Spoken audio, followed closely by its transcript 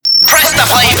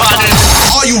play button.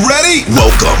 Are you ready?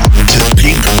 Welcome to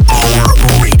Peakhour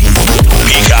Radio.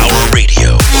 Peakhour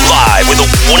Radio. Live with the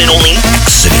one and only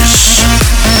Exodus.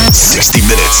 60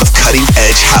 minutes of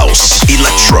cutting-edge house,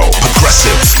 electro,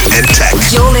 progressive, and tech.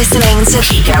 You're listening to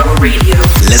Peakhour Radio.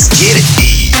 Let's get it.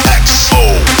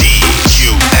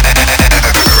 EXODU.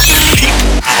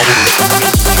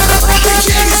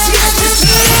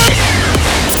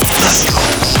 Let's go.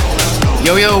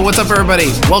 Yo, what's up everybody?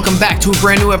 Welcome back to a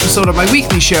brand new episode of my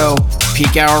weekly show,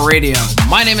 Peakhour Radio.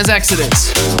 My name is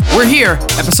Exodus. We're here,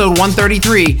 episode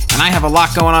 133, and I have a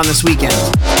lot going on this weekend.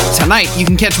 Tonight, you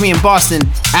can catch me in Boston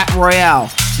at Royale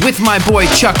with my boy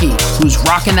Chucky, who's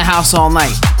rocking the house all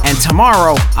night. And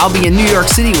tomorrow, I'll be in New York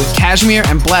City with Cashmere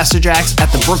and Blasterjaxx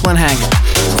at the Brooklyn Hangar.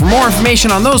 For more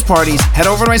information on those parties, head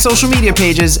over to my social media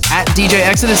pages at DJ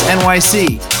Exodus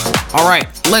NYC. Alright,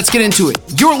 let's get into it.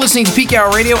 You're listening to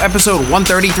Peakhour Radio, episode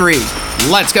 133.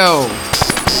 Let's go!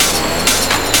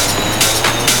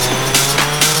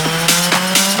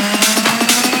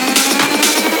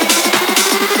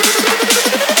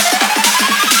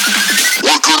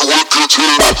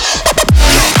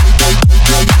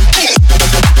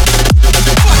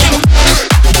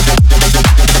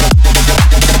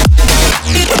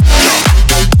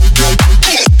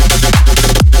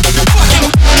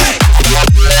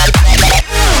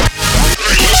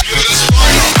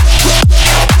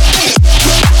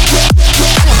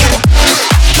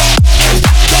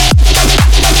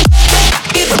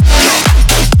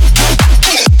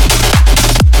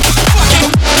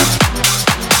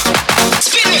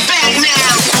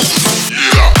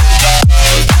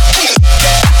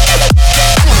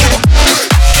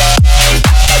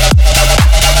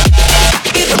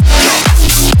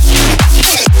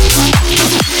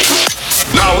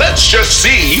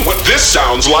 See what this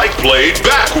sounds like played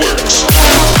backwards.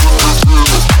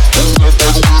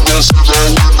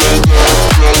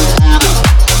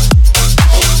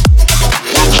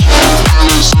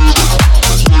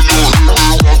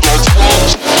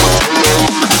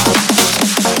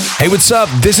 Hey, what's up?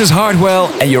 This is Hardwell,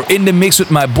 and you're in the mix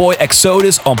with my boy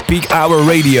Exodus on Peakhour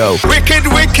Radio. Wicked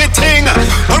thing,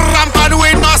 rampant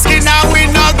with masking, now we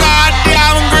no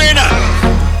goddamn grinner.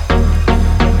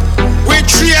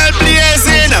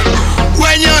 Trailblazing,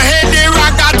 when you hit the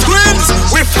Raga twins,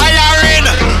 we firing.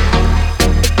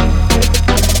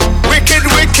 Wicked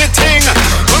thing,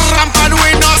 rampant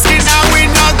with no skin, now we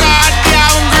no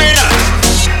goddamn grinner.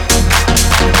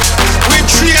 We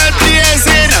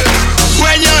trailblazing,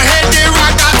 when you hit the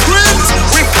Raga twins,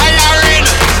 we firing.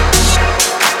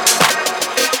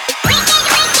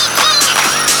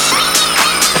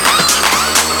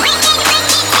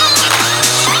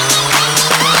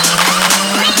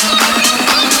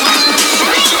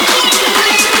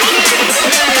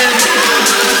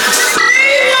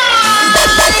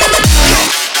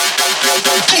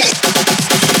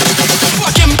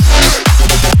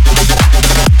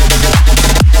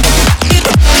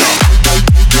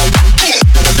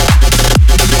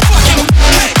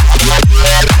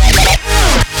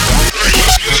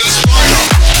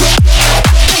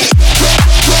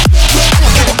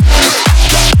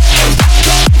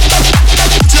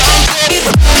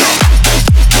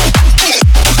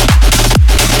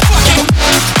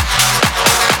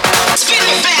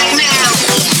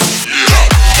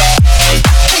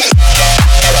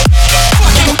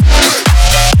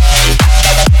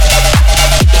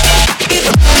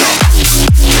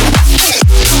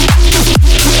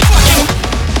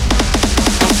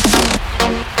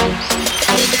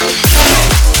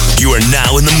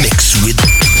 Now in the mix with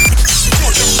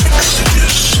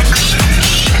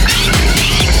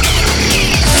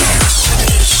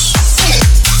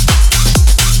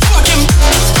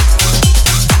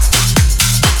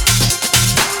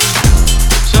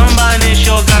somebody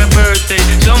sure got a birthday.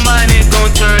 Somebody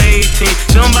gon' turn 18.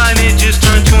 Somebody just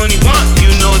turned 21.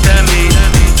 You know that mean.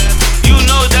 You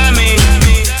know that mean.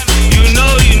 You know.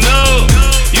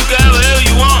 You can have whatever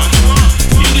you want.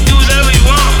 You can do whatever you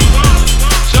want.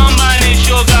 Somebody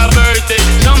sure got a birthday.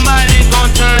 Somebody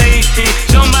gon' turn 18.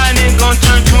 Somebody gon'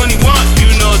 turn 21. You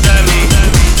know that mean.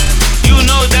 You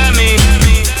know that mean.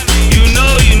 You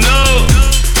know. You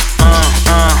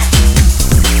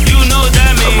know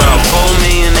that mean. About 4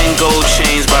 million in gold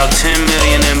chains, about 10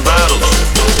 million in bottles.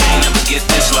 Ain't never get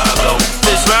this live though.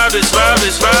 This live. Ain't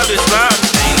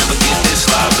never get this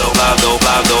live though.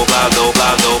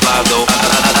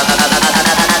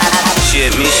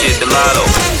 Shit, me shit the lotto.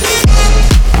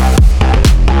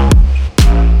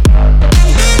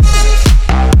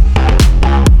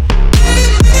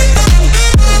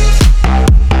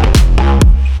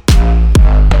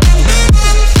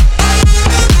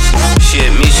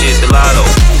 Shit, me shit the lotto.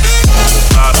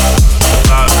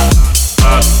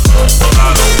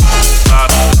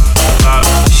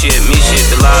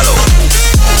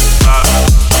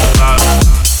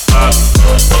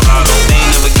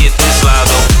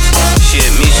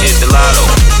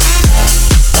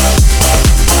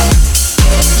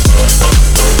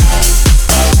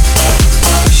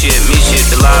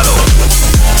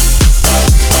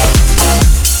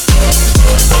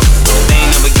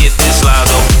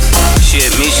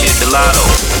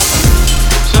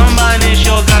 Somebody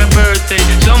sure got a birthday.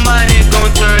 Somebody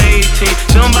gon' turn 18.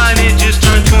 Somebody just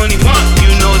turned 21.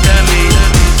 You know that mean.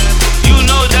 You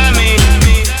know that mean.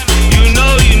 You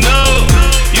know.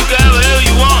 You can have whatever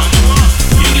you want.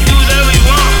 You can do whatever you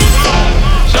want.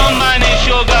 Somebody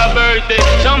sure got a birthday.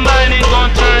 Somebody gon'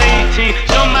 turn 18.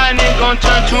 Somebody gon'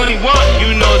 turn 21.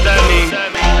 You know that mean.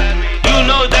 You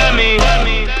know that mean.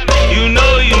 You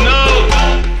know. You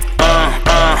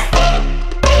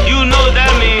know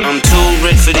that mean. I'm too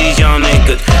rich for these young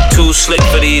niggas, too slick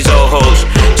for these old hoes.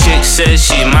 Chick says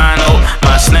she mine, oh.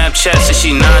 My Snapchat says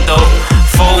she not though.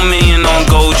 4 million on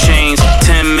gold chains,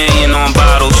 10 million on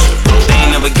bottles. They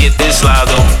ain't never get this live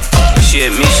though.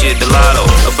 Shit, me shit the lotto.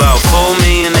 About 4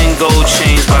 million in gold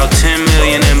chains, about 10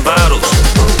 million in bottles.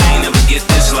 They ain't never get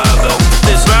this live though.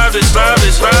 This live. They ain't never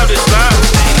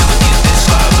get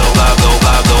this live though.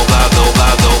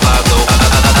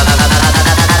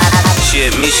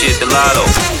 Shit, me shit the lotto.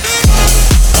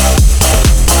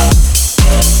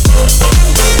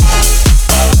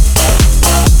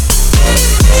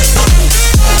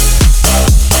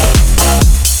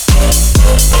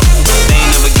 They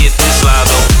ain't never get this live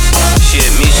though.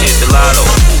 Shit, me shit the lotto.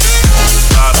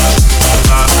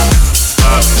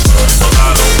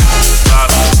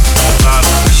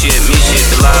 Shit, me shit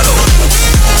the lotto.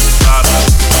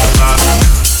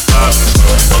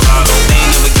 They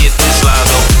ain't never get this live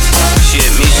though.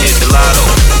 Shit, me shit the lotto.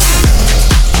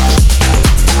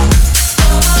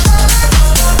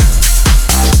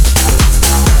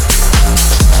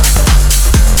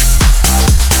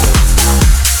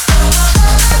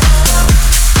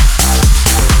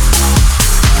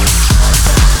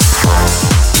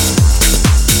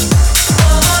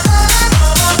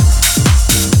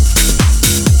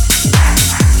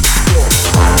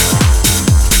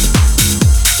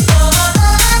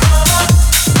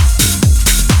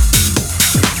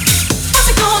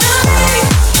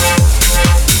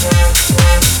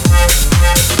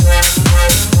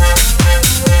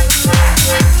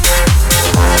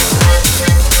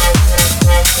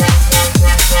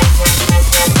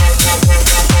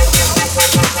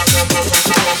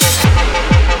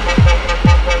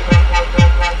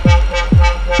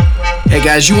 Hey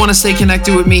guys, you want to stay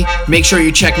connected with me? Make sure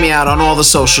you check me out on all the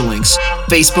social links.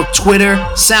 Facebook, Twitter,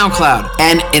 SoundCloud,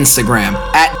 and Instagram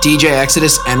at DJ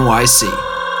Exodus NYC.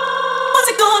 What's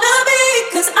it gonna be?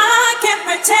 'Cause I can't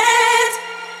pretend.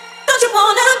 Don't you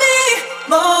wanna be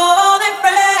more than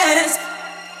friends?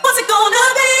 What's it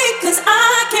gonna be? 'Cause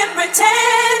I can't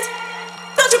pretend.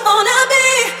 Don't you wanna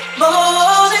be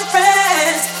more than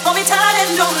friends? Hold me tight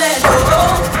and don't let go.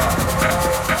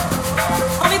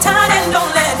 Hold me tight and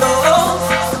don't let go.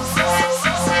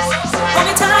 Hold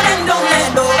me tight and don't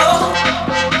let go.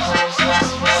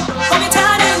 Hold me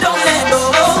tight and don't let go.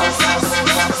 Hold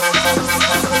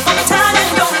me tight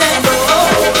and don't let go.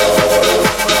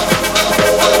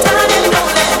 Hold me tight and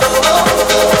don't let go. Hold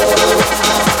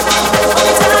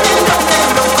me tight and don't let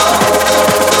go.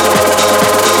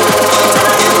 Hold me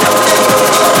tight and don't let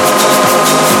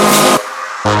go.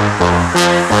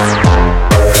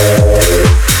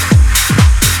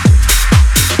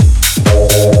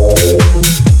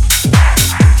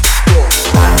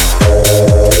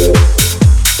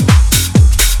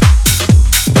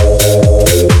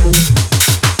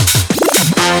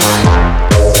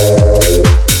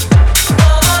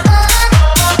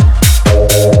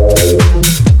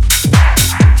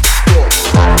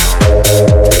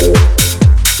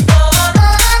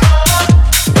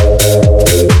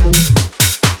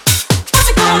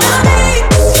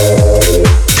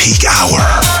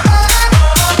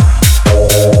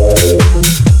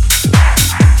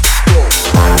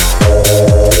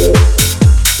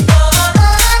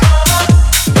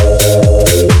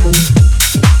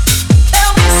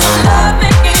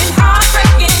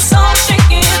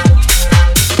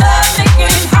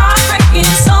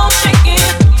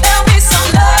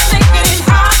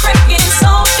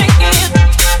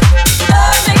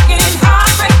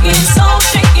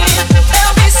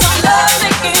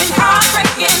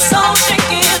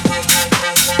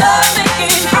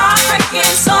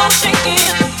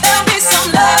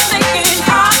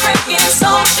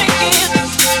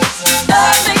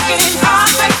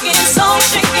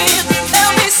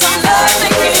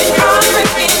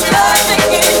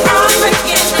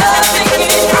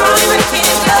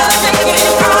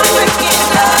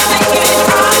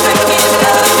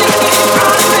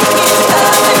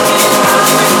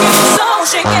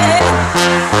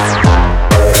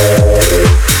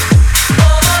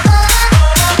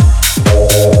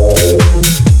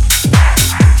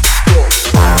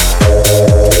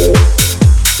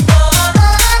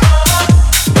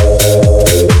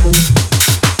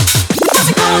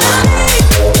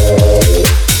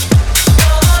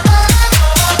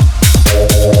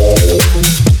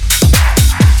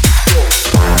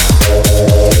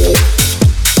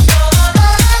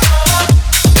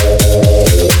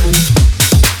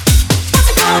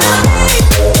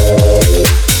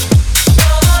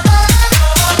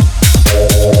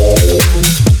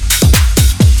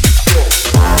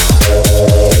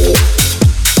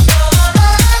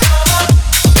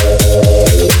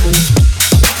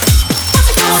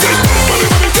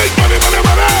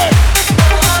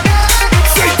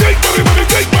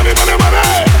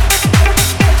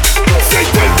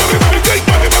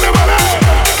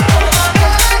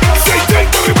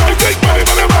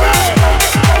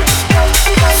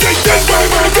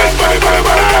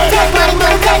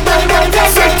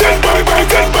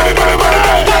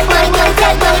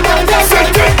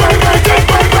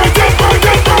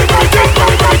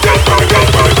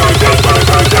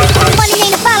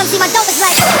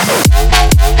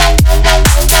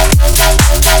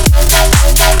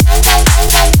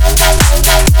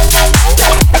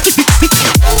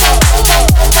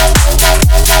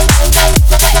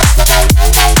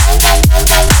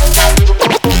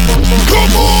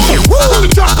 the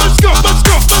top, let's go, let's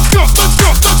go, let's go, let's go,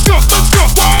 let's go, let's go.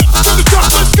 To the top,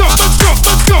 let's go, let's go,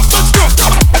 let's go, let's go.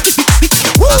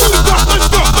 Woo! To the top, let's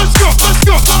go, let's go, let's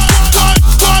go.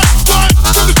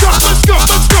 To the top, let's go,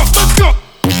 let's go, let's go.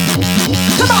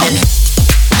 Come on.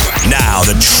 Now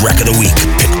the track of the week,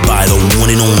 picked by the one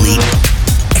and only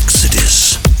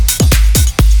Exodus.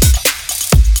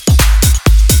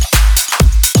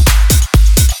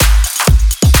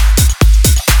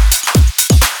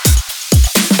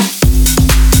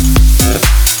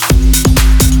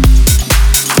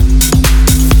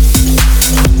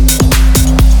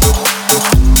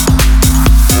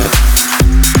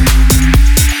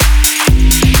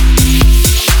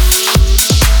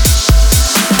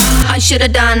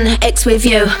 Should've done X with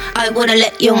you, I would've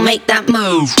let you make that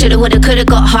move. Shoulda, woulda, coulda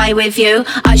got high with you,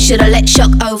 I shoulda let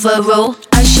shock overrule.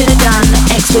 I should've done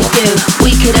X with you,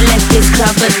 we could've left this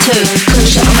club at 2. Could've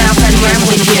shut my mouth and ran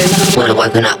with you, would've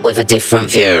woken up with a different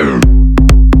view.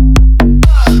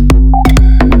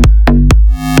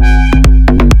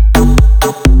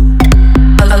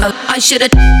 I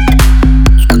should've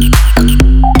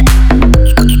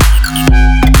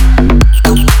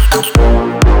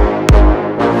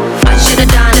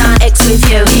with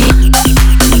you.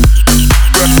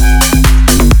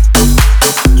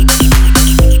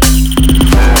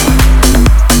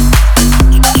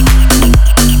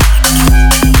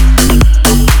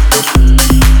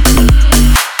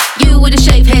 You with a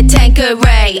shaved head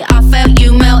Tanqueray, I felt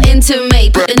you melt into me.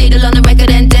 Put the needle on the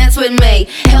record and dance with me.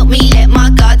 Help me let my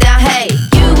guard down, hey.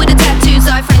 You with the tattoos,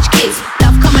 I French kiss.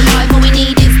 Love come alive, all we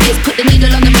need is this. Put the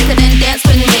needle on the record and dance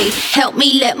with me. Help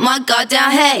me let my guard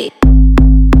down, hey.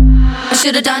 I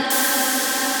should've done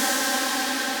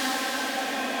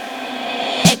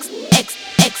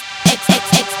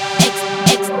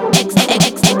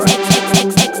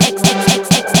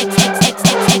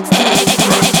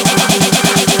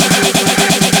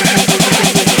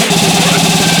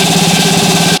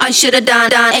I should've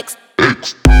done X.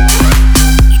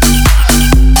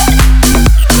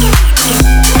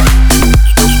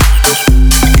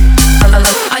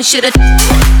 I should've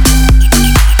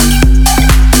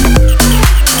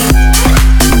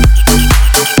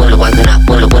would've woken up,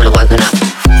 would've woken up.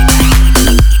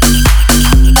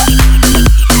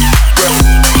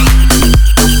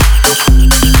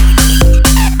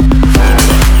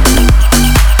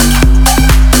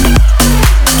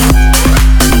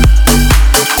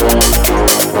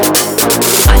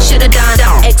 I should've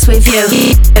done X with you.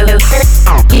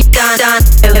 Done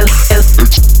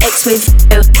X with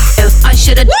you.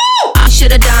 I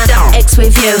should've done X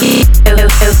with you.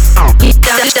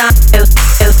 Done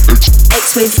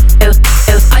X with you.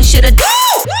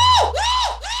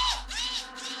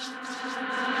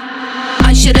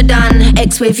 I should've done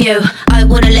X with you. I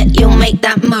would've let you make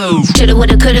that move. Shoulda,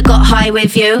 woulda, coulda got high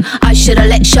with you. I shoulda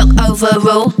let shock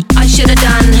overrule. I shoulda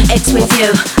done X with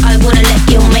you. I would've let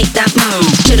you make that move.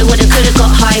 Shoulda, woulda, coulda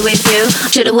got high with you.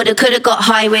 Shoulda, woulda, coulda got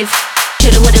high with.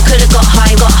 Shoulda, woulda, coulda got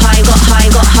high, got high, got high,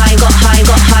 got high, got high,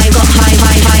 got high, got high,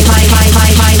 high, high, high, high,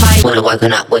 high, high, high. Would've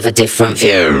woken up with a different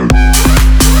view.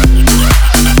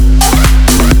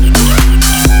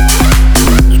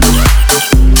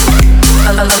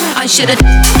 I should've.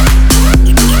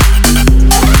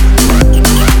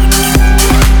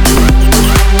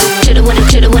 Shoulda,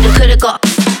 woulda, coulda got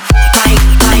high,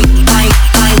 high, high,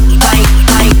 high, high,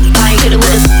 high, high. Shoulda,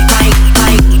 woulda, high,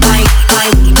 high, high,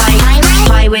 high, high,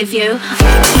 high with you.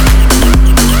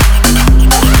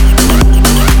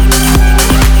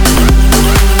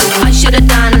 I should've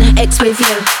done X with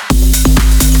you.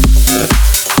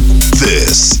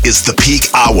 This is the Peak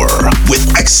Hour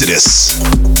with Exodus.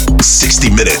 60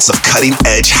 minutes of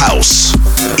cutting-edge house,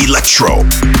 electro,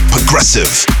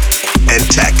 progressive, and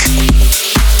tech.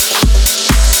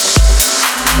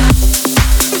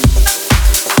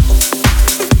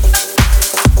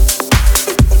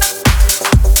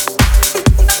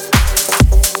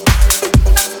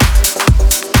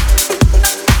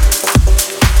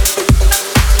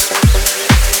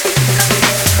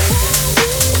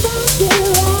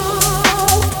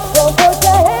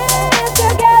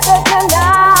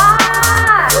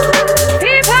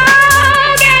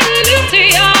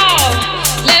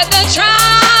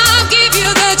 Give you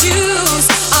the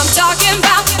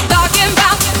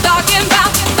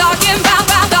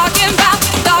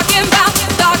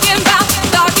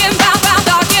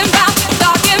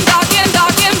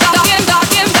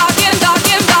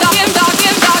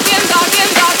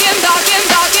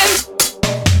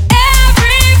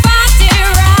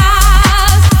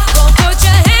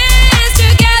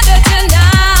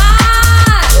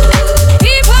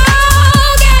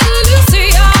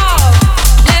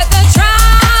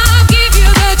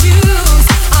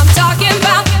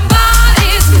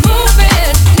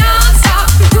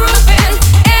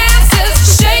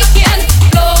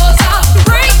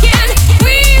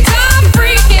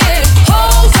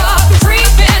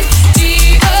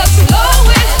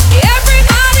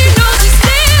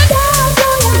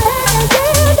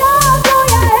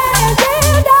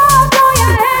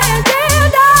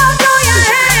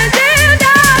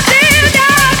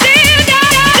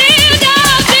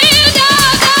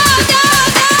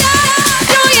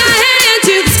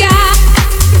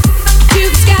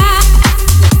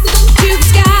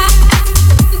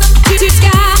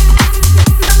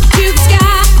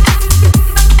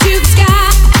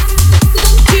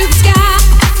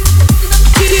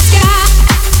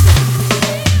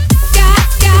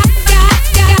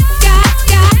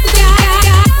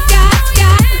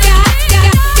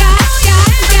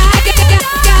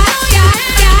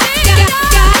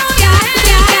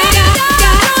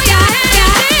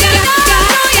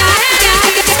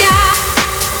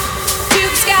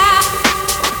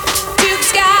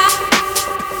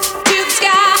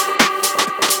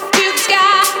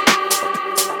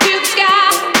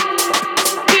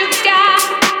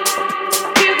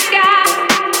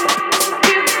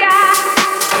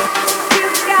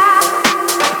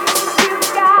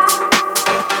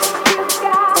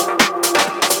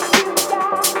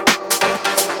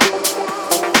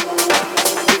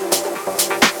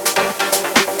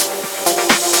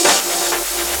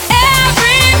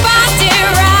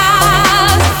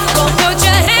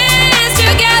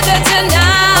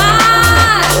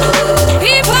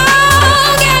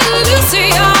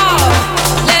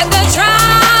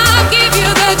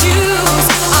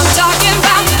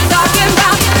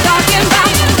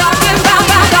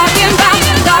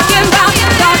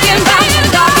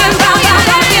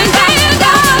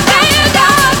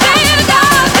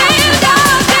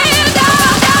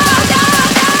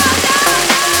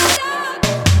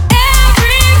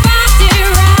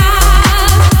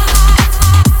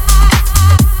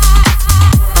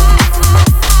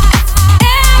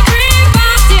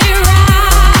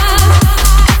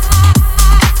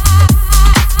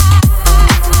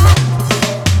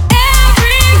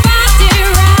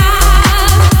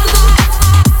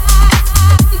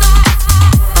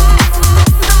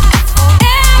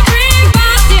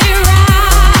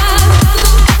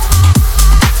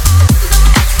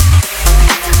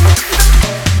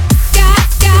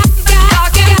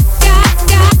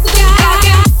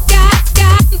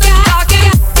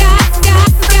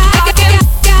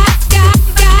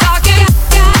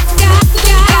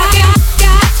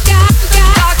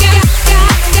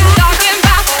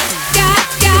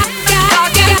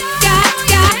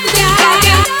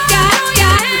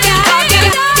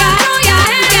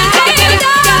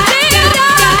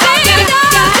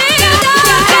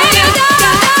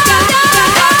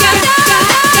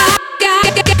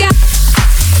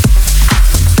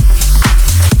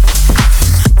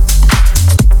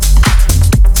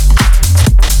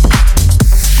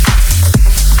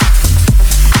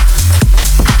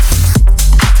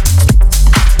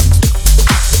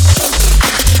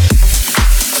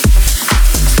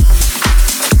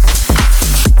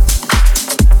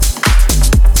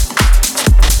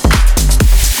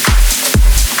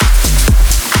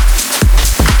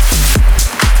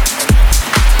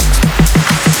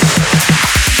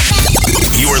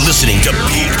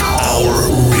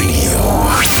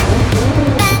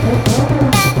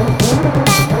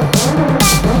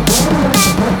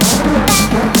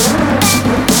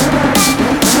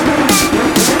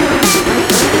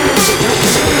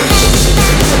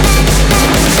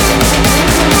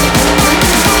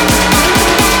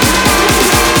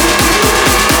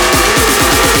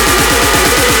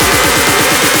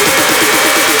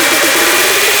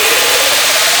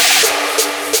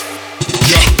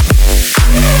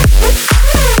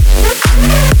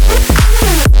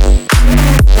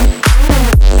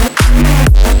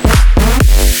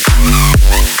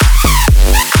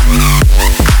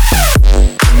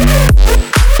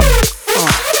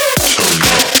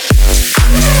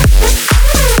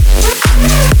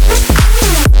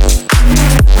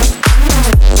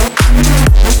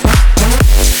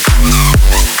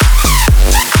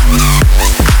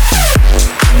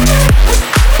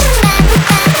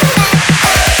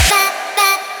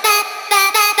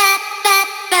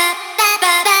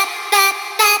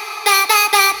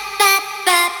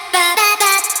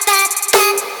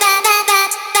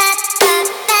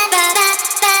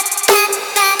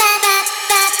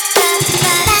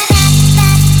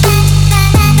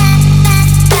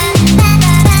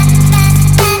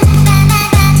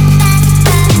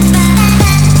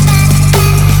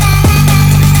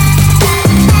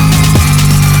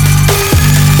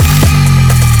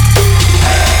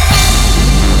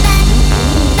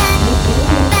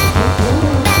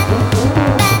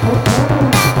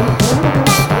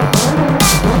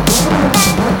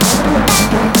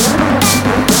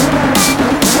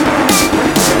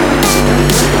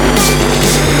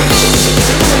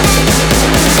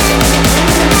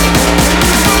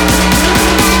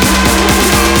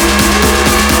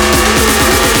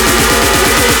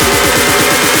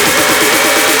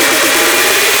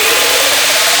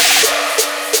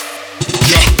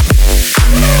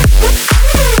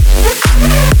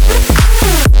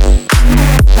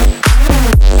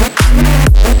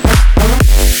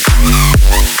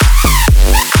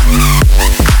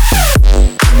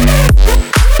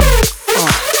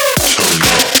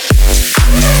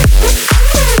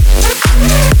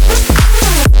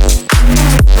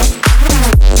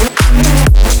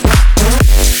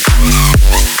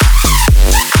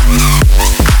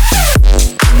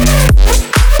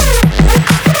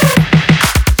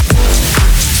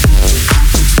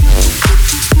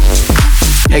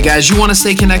Alright guys, you want to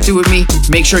stay connected with me?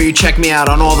 Make sure you check me out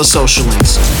on all the social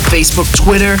links. Facebook,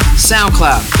 Twitter,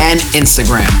 SoundCloud, and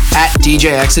Instagram at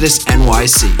DJ Exodus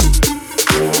NYC.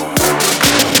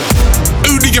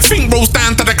 Who do you think rolls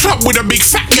down to the club with a big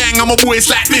fat gang? I'm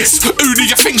always like this. Who do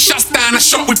you think shuts down a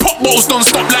shop with pop bottles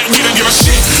non-stop like you don't give a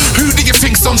shit? Who do you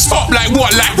think's on stop like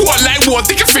what? Like what? Like what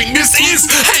do you think this is?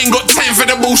 I ain't got time for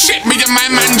the bullshit. Me and my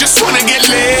man just wanna get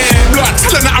lit. Blood,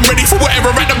 tell them that I'm ready for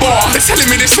whatever at the bar. They're telling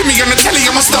me they see me on the telly,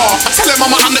 I'm a star. I tell them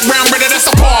I'm an underground brother,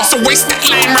 that's a pass. So waste that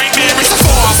lane right there, it's a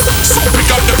farce. So pick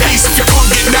up the pace, if you can't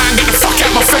get down, get the fuck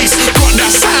out my face. Got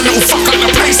that sound that'll fuck up the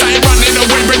place. I ain't running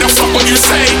away, brother, fuck what you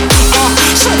say.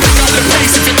 So pick up the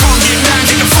pace, if you can't get down,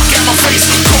 get the fuck out my face.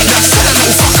 Got that sound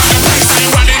that'll fuck up the place. I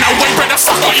ain't running away, brother,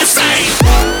 fuck what you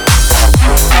say.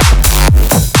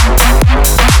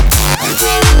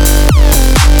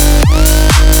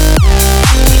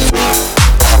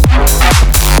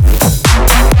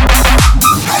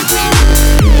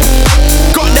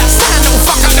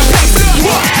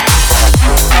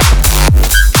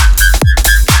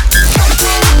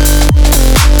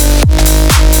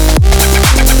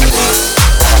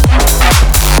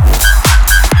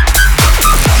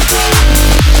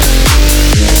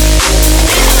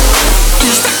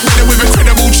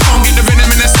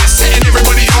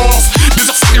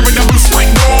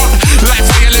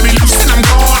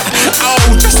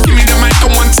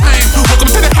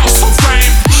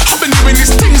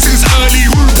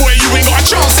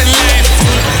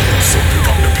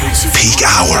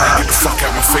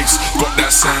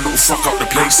 Fuck up the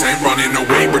place, ain't running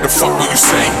away, where the fuck will you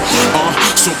say?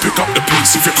 So pick up the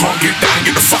pace, if you can't get down,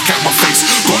 get the fuck out my face.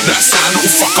 Got that sound, it'll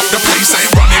fuck up the place,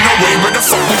 ain't running away, where the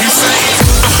fuck will you say?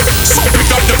 So pick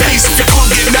up the pace, if you can't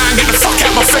get down, get the fuck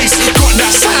out my face. Got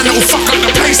that sound, it'll fuck up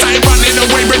the place, ain't running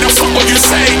away, where the fuck will you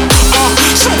say?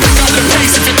 So pick up the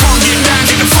pace, if you can't get down,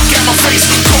 get the fuck out my face.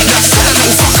 Got that sound,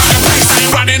 it'll fuck up the place,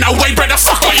 ain't running away, where the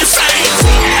fuck will you say?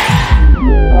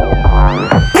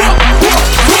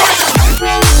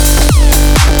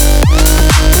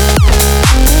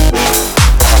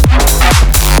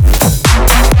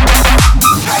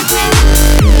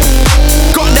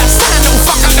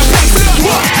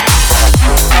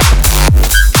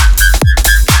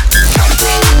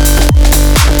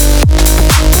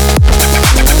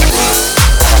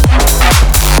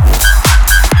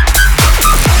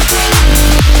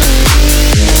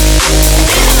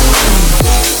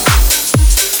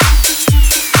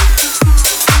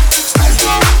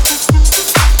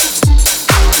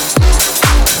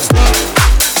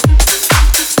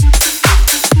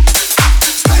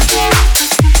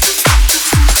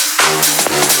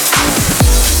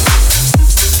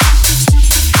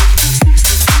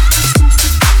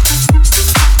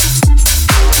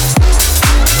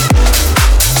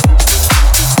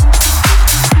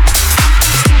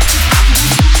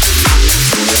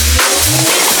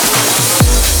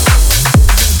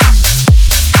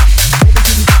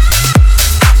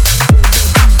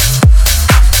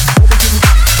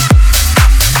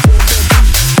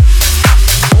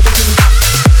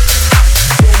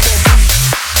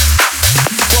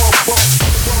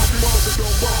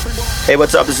 Hey,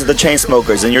 what's up? This is the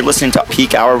Chainsmokers, and you're listening to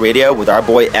Peak Hour Radio with our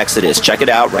boy Exodus. Check it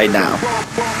out right now.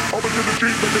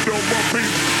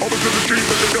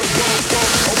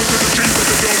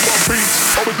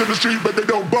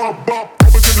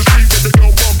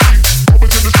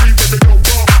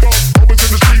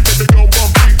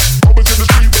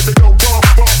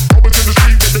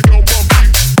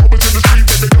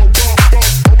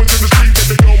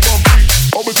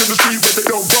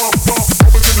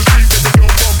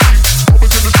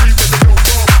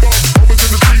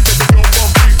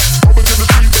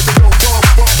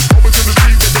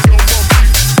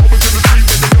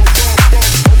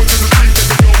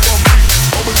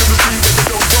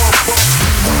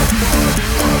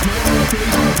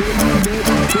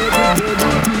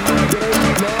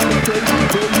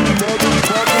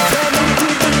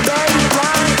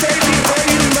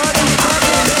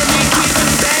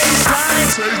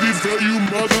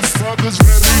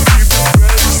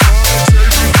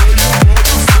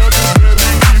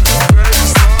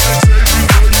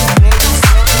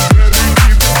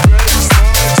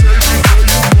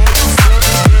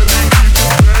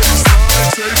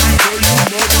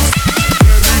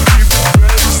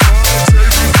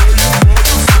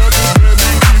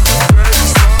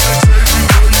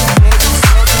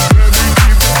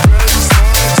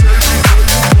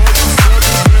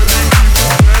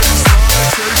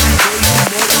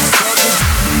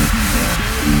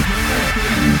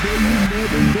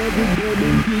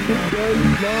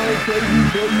 Let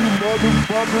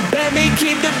me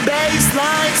keep the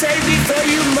baseline, take me for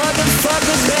you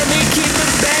motherfuckers. Let me keep the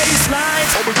baseline.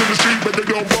 Always in the street, but they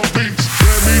don't want beats.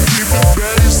 Let me keep the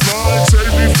baseline,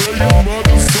 take me for you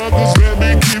motherfuckers. Let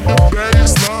me keep the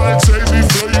baseline, take me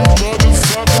for you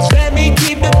motherfuckers. Let me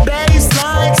keep the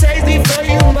baseline, take me for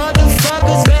you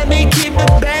motherfuckers. Let me keep the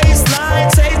baseline,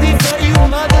 take me for you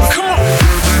motherfuckers.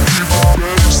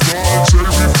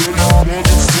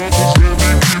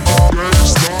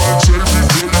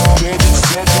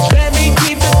 Let me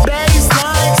keep the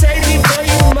baseline, take me for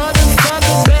you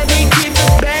motherfuckers. Let me keep the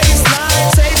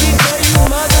baseline, take me for you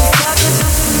motherfuckers.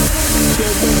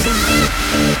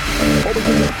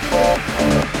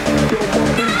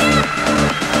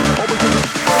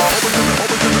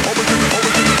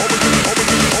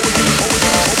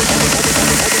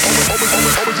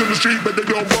 Always in the street, but they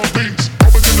don't want beats.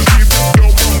 Always in the street, but they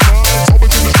don't want lines.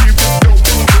 Always in the street, but they don't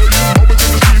want lines. Always in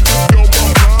the street, but they don't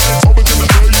want lines. Always in the street, you don't want lines. Always in the street,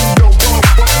 but they don't want lines.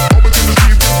 Always in the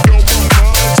street, but they don't want lines. Always in the street,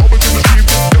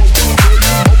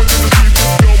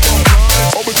 but they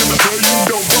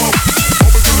don't want lines.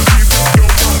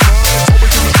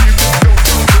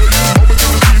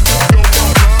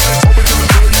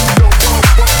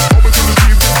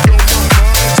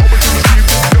 Always in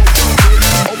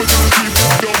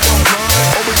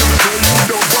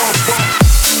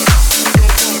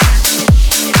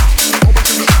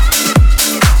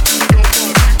the street, you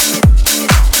don't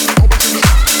want.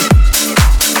 Always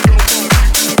in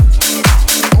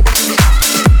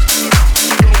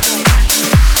the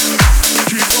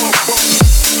street, but they don't want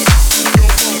lines. Always in the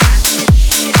street, but they don't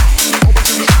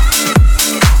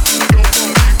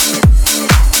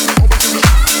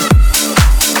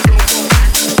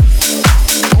want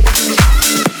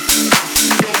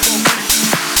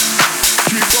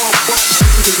lines. Always in the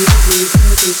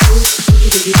street, but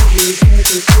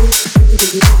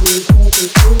they don't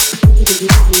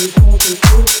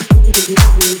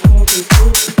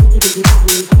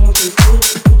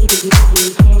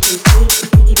want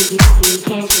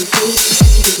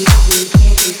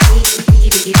lines.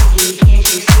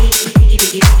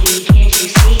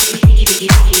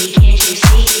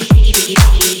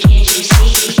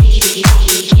 Always in the street, you don't want.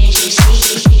 Always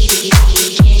in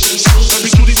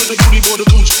the street, but they don't want lines.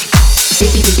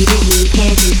 Always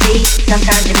in the street, but they don't want. Always in the street, but they don't want lines. Always in the street, you don't want.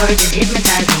 Sometimes your words just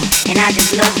hypnotize me, and I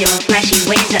just love your flashy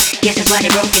ways. Guess that's why they're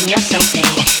broken, you're so fake.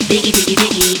 Biggie, biggie,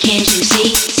 biggie, can't you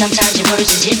see? Sometimes your words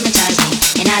just hypnotize me,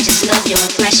 and I just love your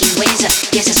flashy ways.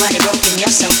 Guess that's why they're broken, you're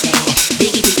so fake.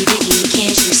 Biggie, biggie, biggie,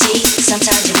 can't you see?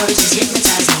 Sometimes your words just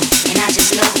hypnotize me, and I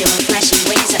just love your flashy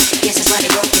ways. Guess that's why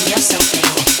they're broken, you're so fake.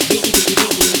 Biggie, biggie,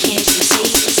 biggie, can't you see?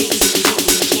 Biggie, biggie,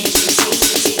 biggie, can't you see?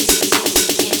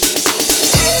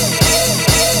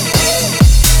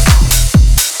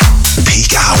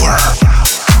 Peak Hour.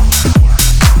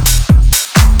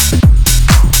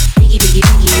 Biggie, biggie,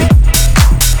 biggie.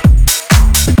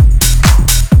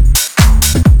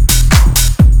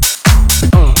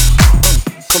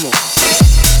 Come on.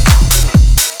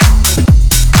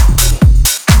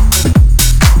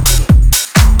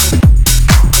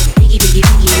 Biggie, biggie,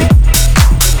 biggie.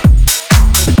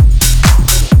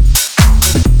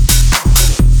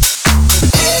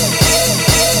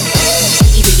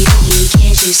 Biggie, biggie, biggie,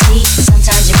 can't you see?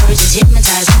 Sometimes your words just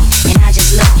hypnotize me, and I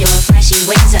just love your flashy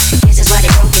ways. Guess that's why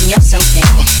they're broken, you're so fake.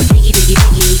 Biggie, biggie,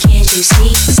 biggie, can't you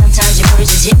see? Sometimes your words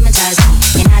just hypnotize me,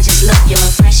 and I just love your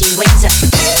flashy ways.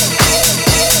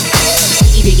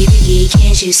 Biggie, biggie, biggie,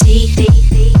 can't you see?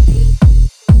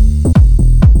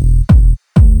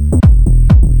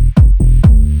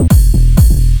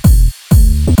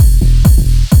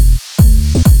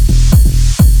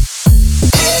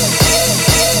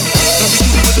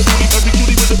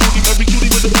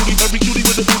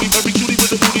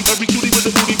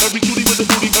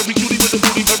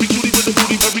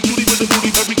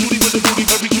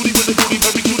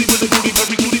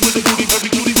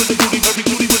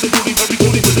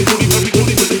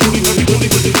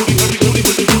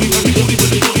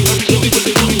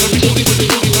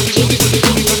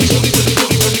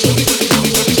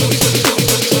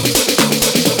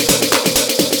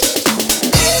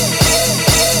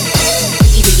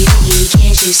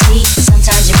 You see,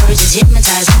 sometimes your words just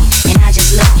hypnotize me, and I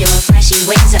just love your flashy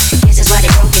ways. Guess that's why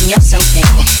they're broken, you're so fake.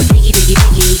 Biggie, biggie,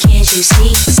 biggie, can't you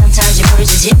see? Sometimes your words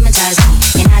just hypnotize me,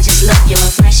 and I just love your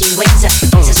flashy ways. Guess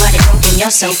that's why they're broken,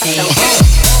 you're so fake.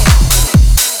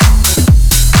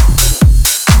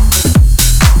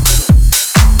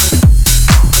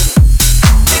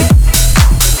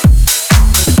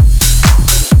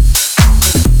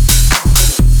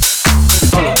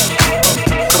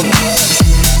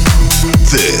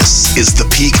 This is the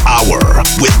Peak Hour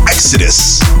with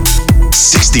Exodus.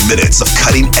 60 60 minutes of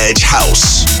cutting-edge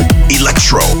house,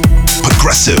 electro,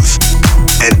 progressive,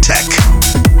 and tech.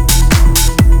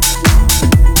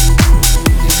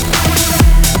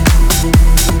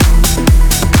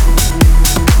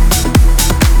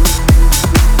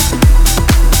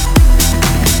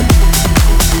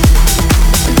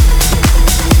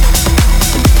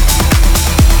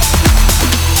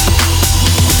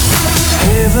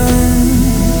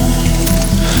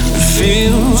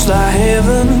 Feels like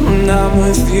heaven when I'm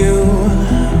with you.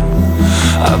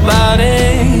 Our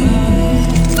bodies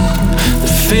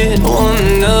fit one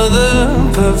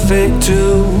another perfect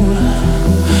too.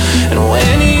 And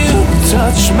when you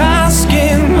touch my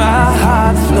skin, my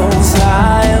heart flows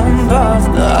high above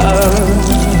the earth.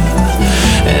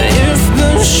 And if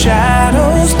the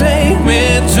shadows take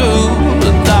me to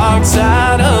the dark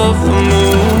side of the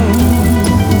moon,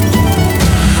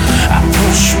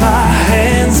 push my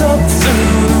hands up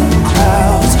through the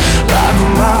clouds, lock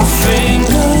my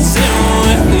fingers in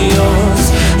with yours,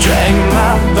 drag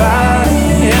my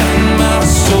body and my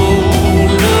soul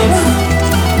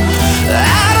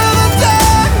out of the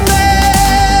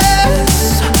darkness,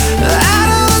 out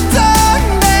of the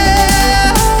darkness.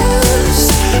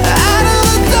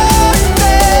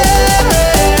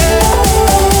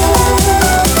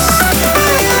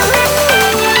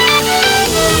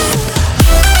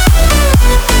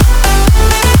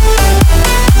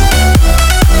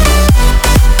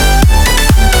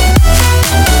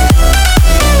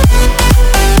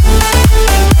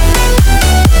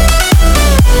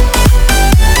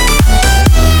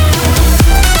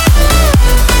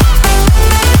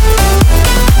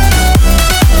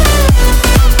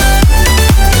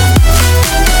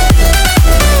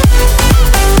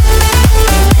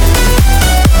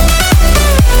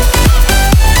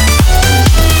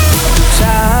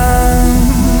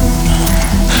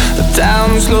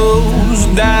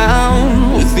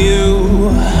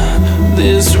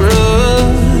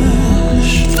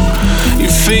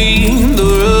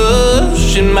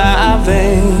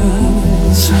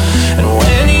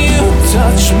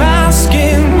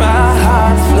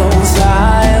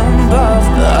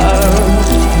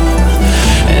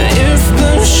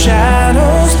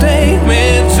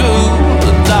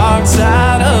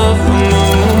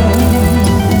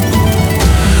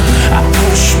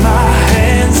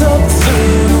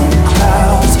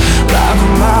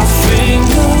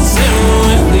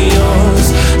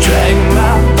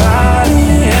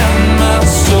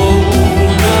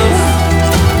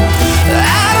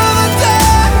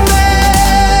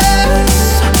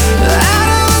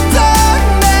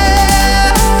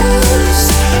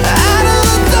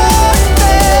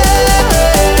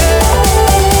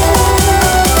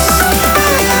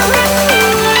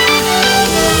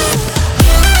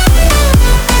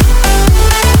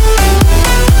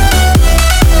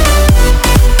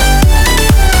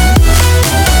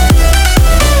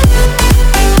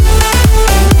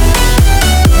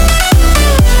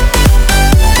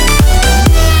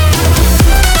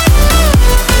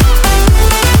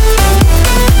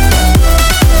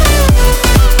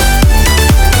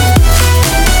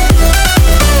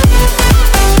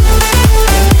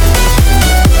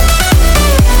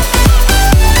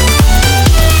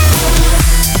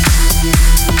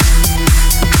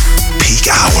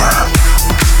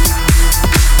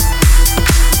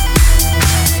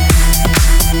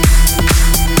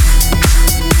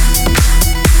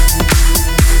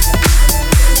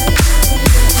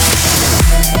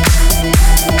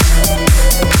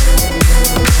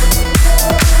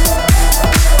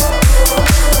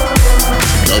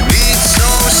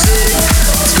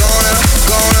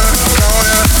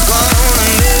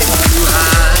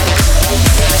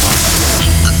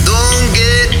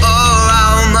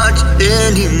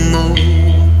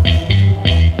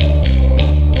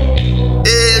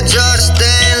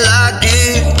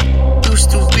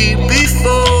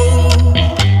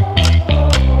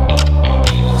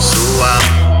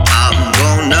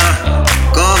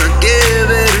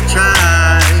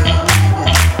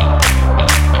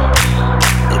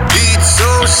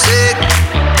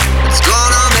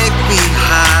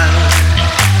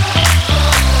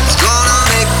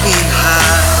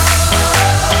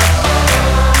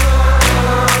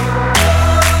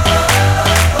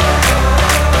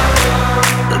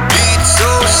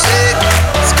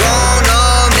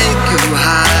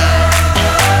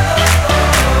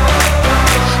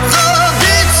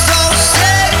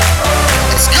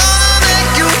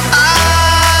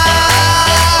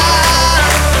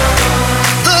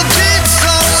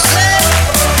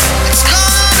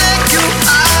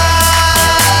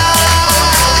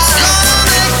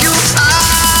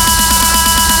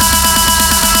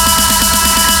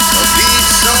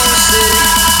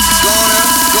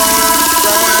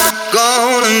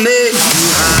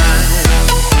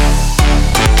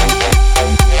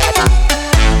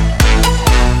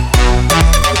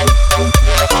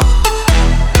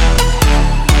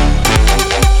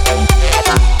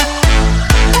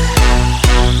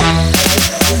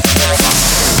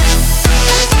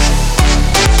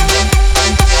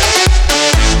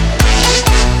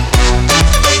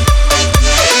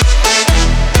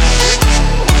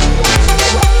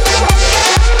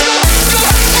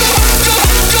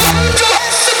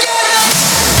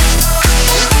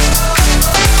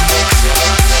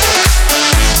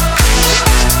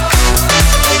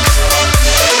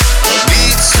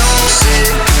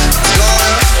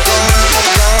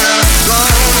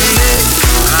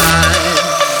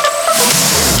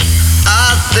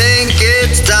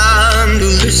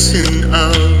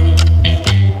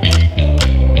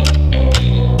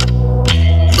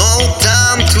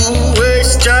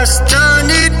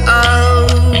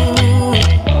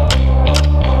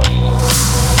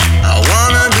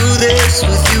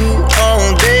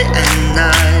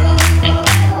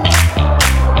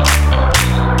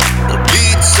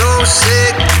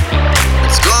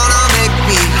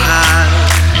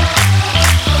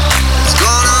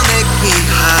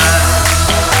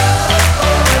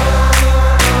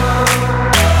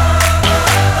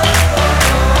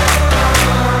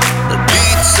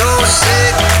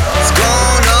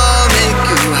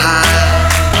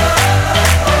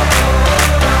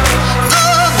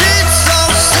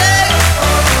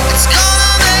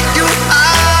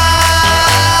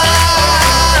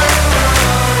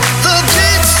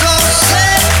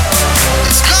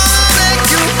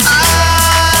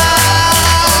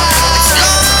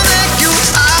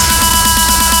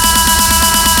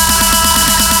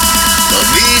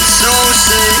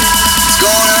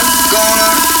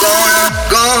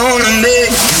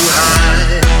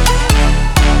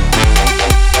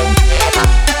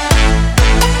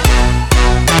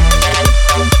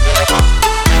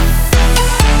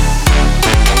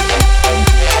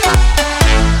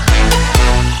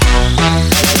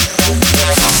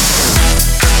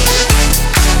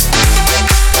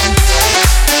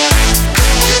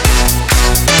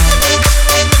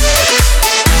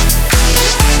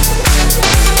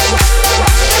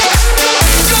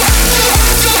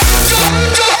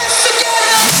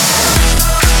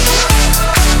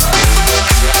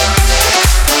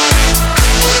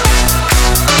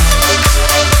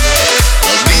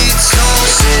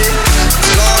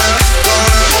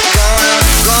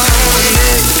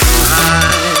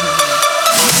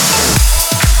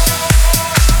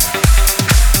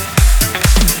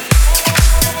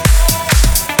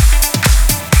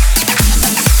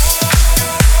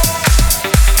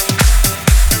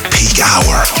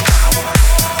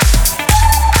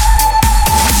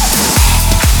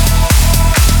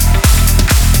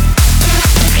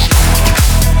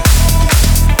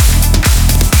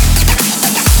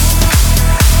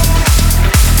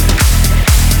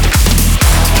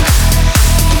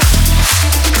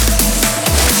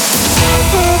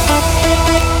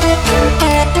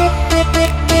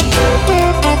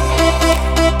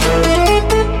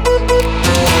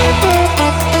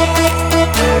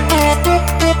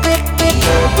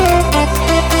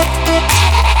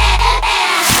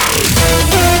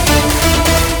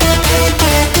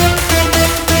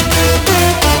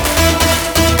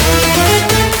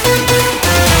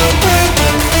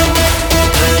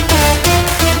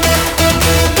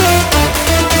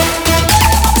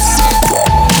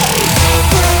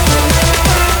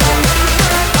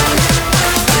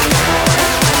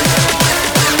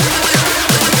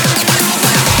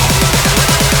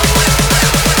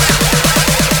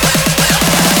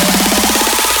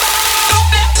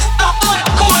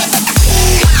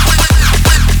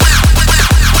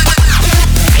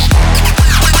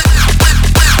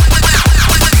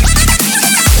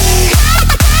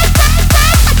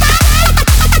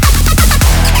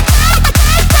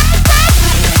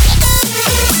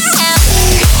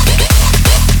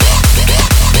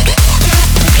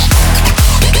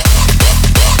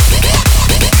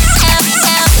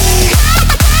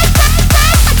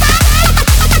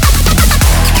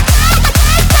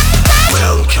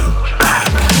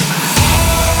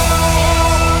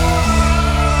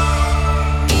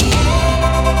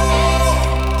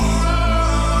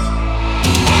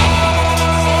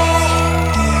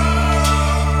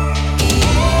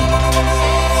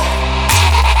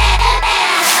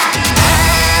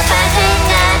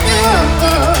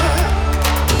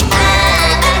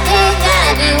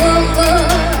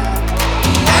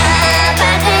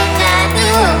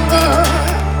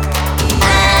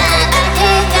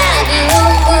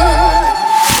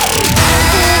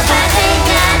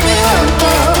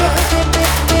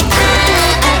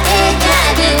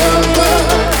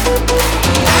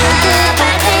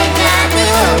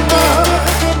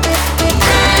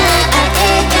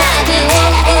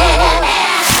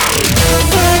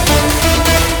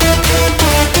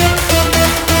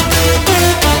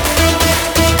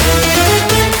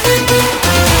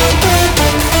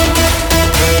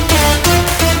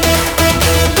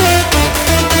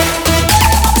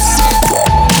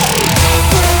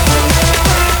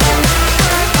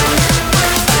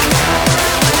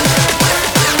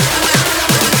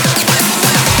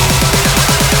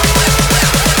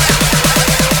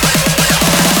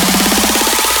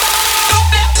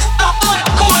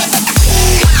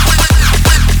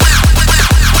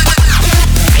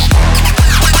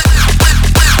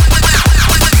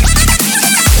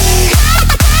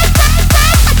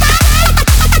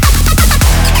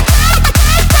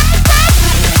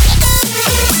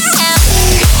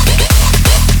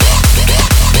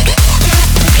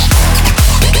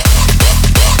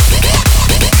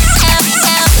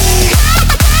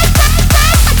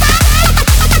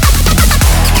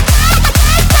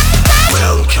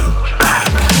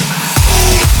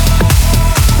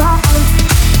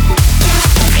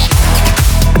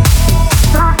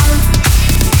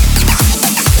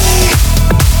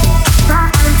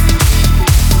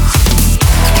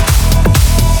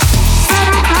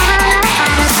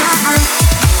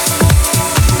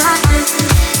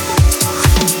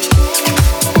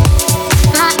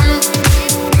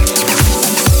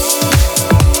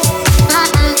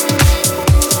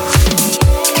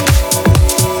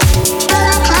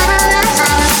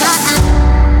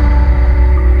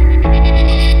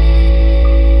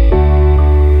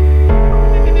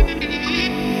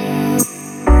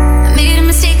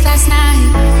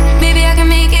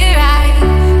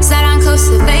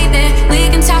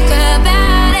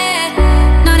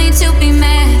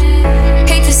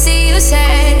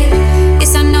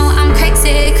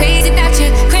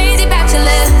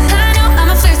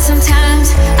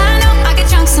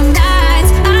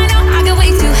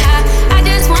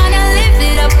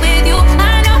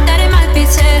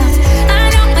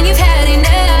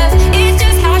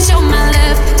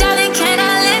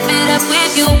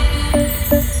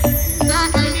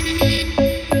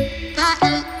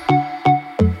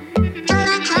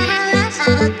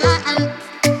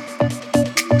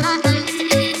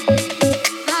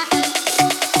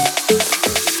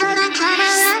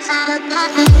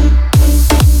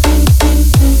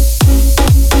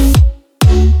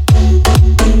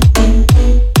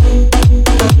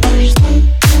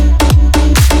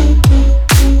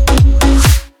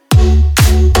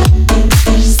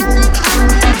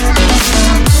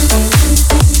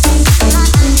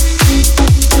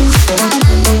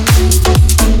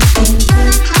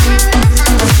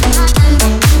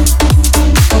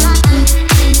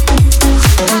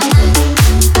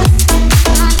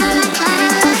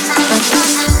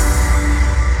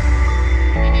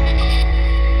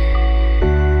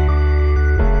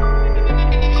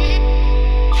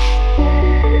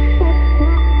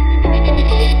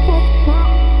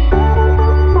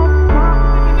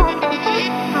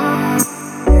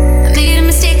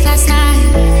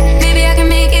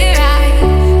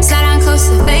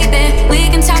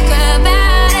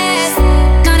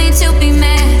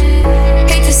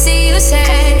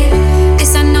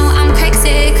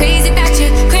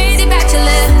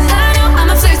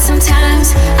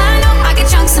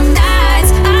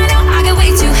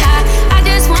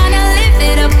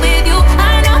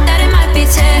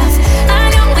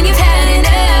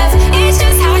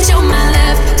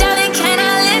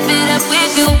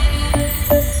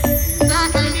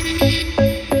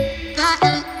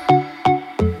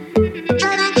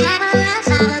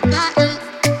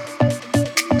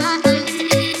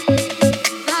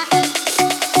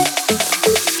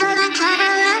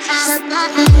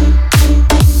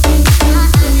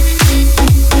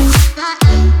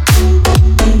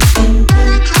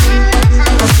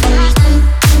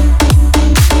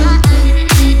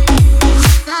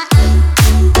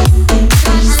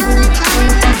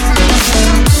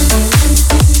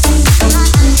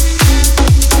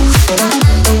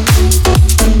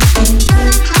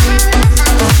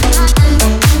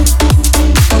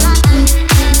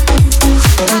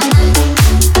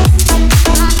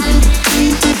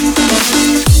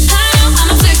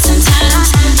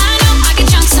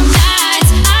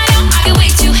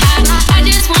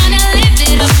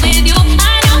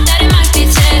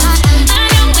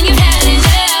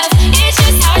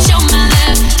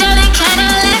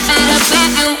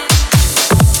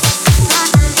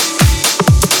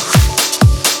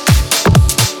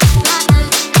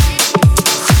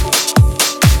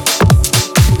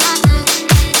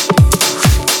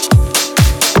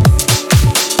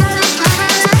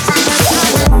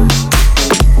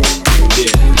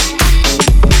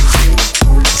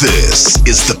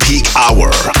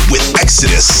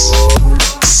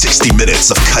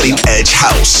 minutes of cutting edge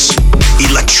house,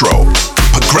 electro,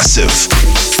 progressive,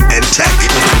 and tech.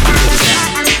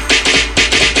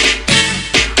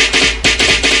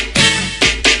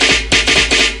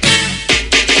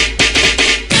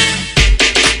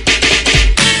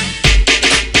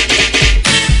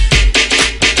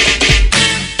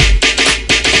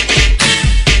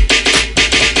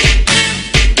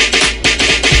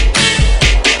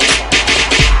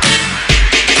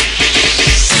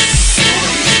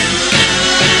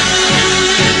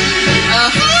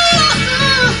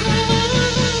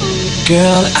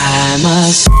 Girl, I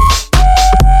must.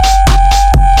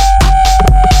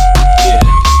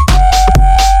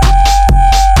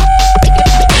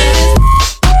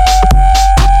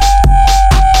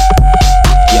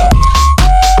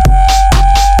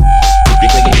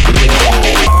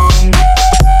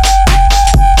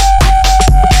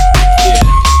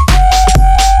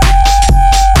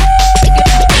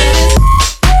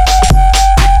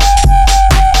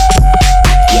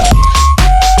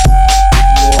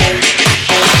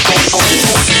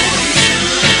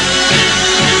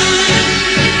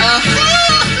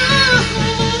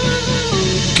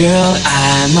 Girl,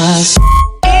 I must.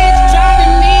 It's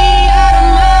driving me out of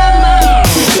my mind.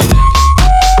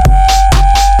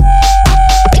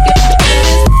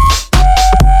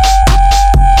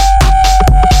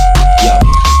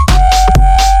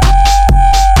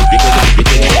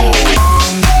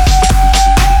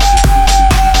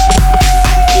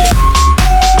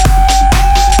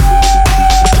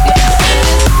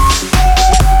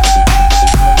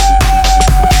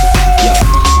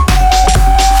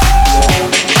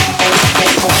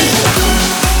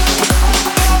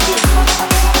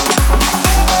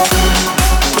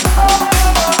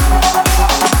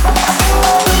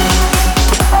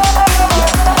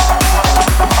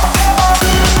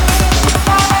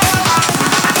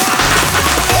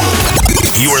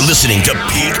 You are listening to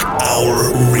Peak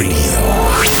Hour Radio.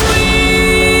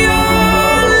 We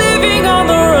are living on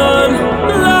the run,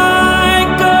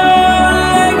 like a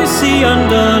legacy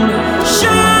undone,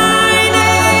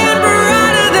 shining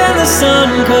brighter than the sun,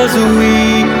 'cause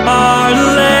we are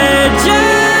legends,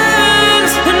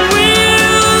 and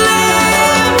we'll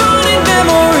live on in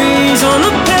memories on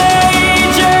the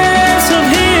pages of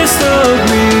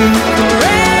history.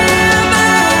 Forever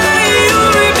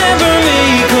you'll remember me,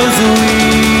 'cause we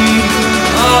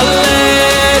are legends.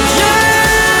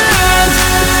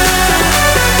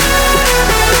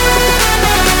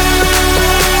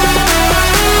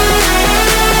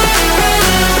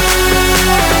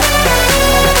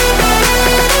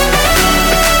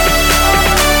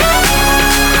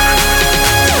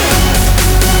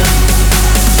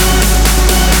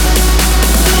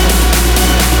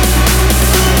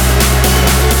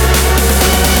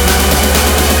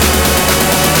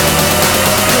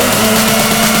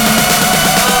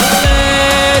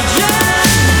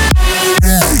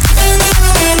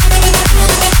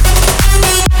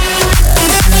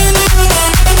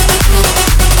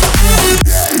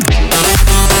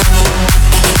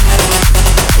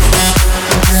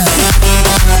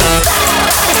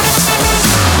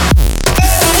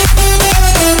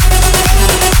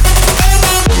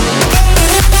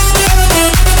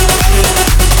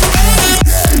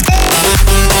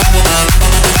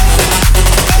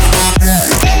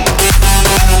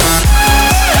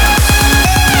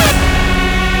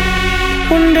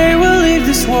 One day we'll leave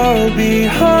this world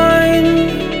behind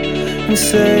and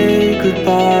say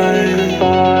goodbye.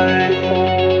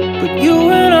 But you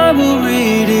and I will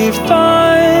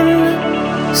redefine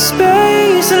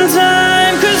space and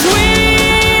time, 'cause we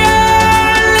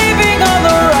are living on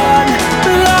the run,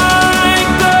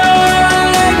 like a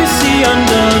legacy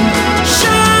undone,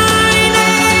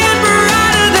 shining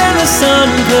brighter than the sun,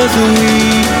 'cause we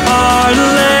are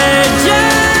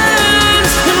legends,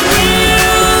 and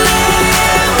we'll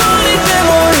live on in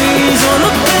memories on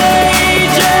the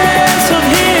pages of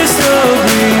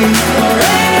history.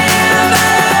 Forever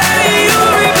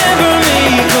you'll remember me,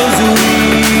 'cause we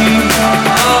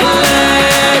are legends.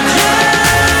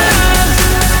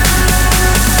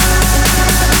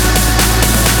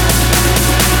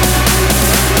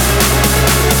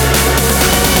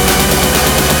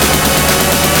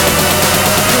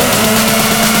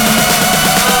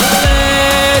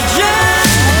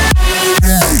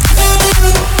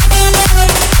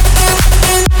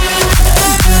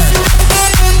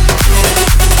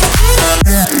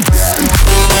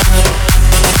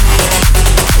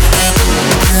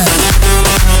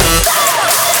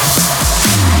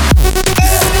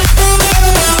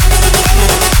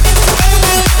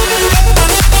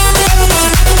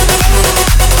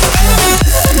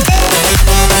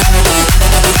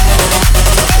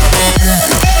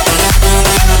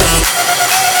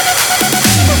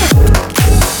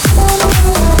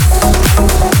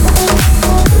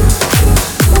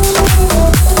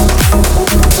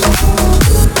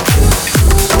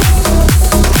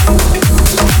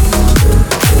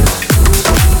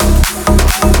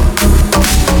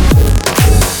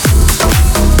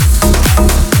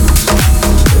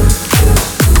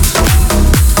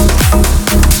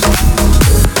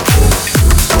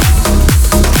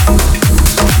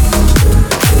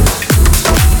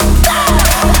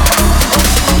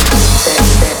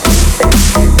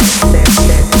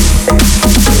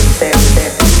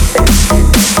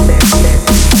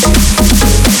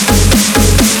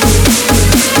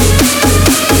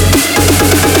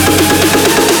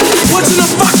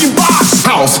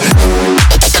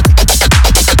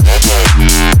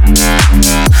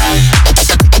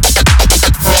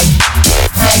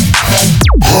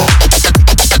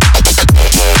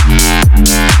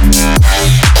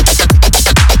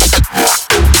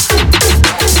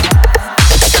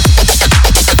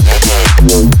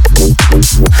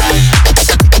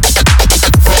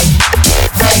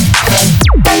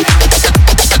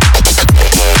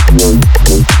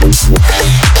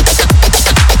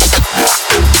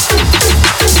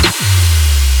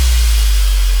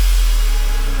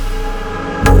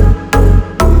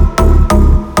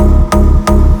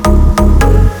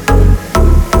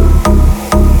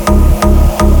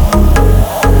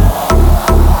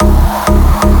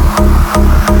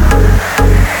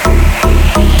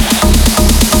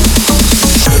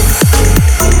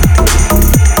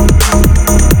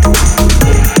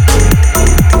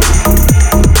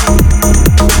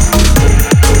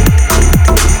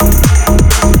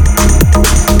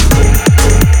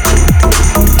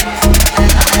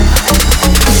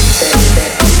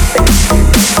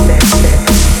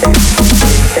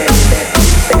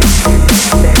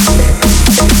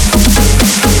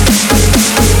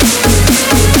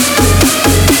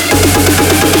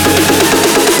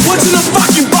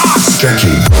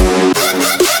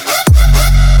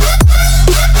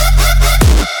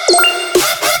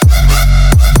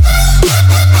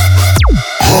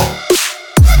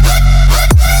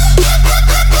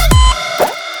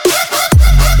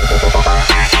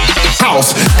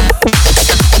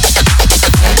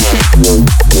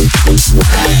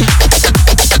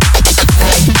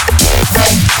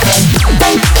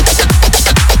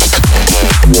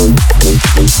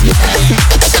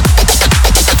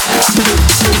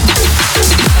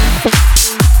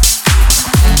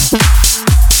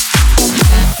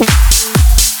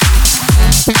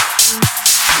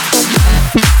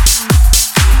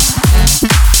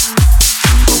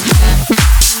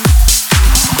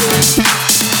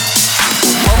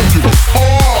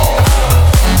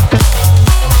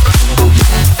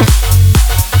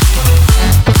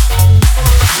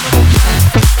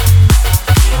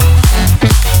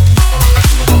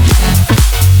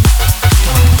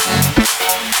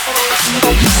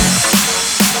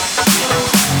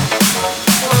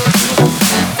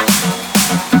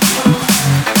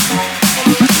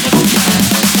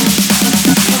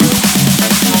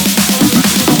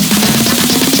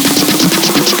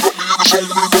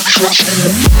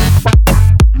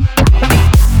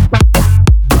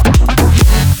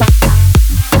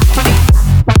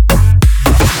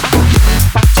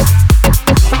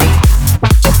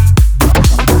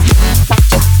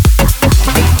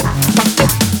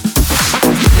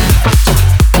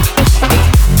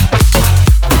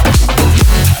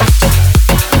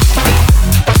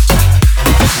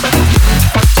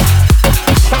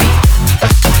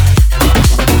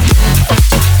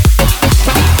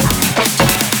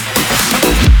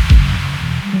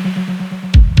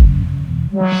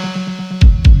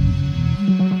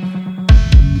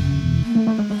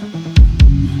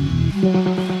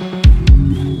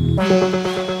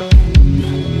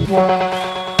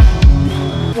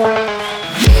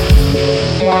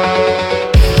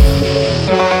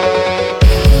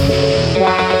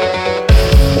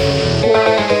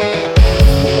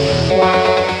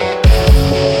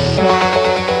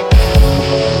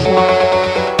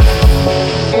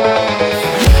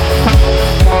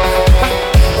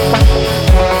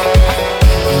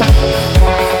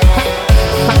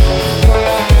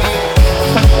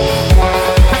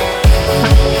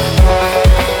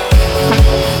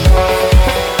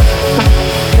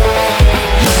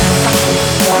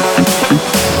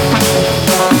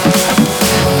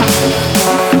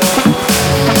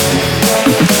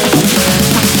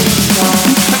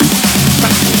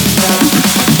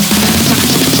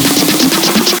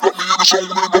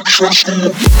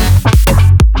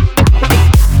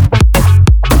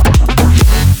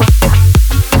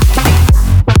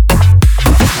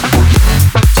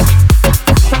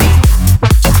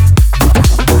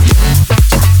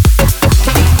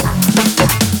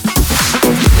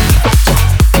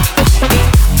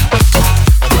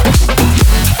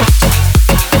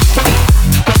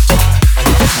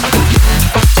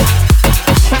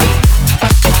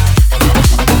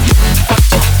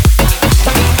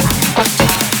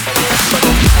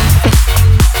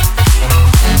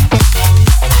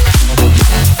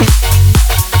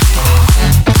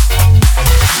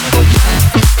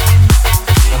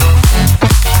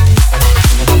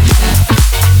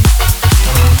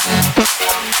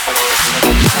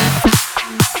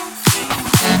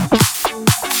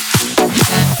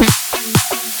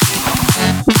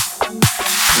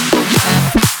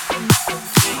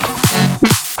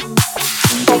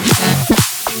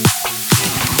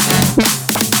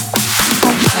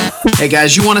 Hey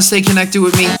guys, you want to stay connected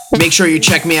with me? Make sure you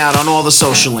check me out on all the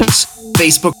social links.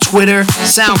 Facebook, Twitter,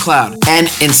 SoundCloud, and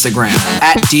Instagram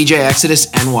at DJ Exodus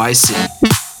NYC.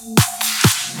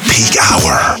 Peak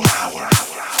Hour.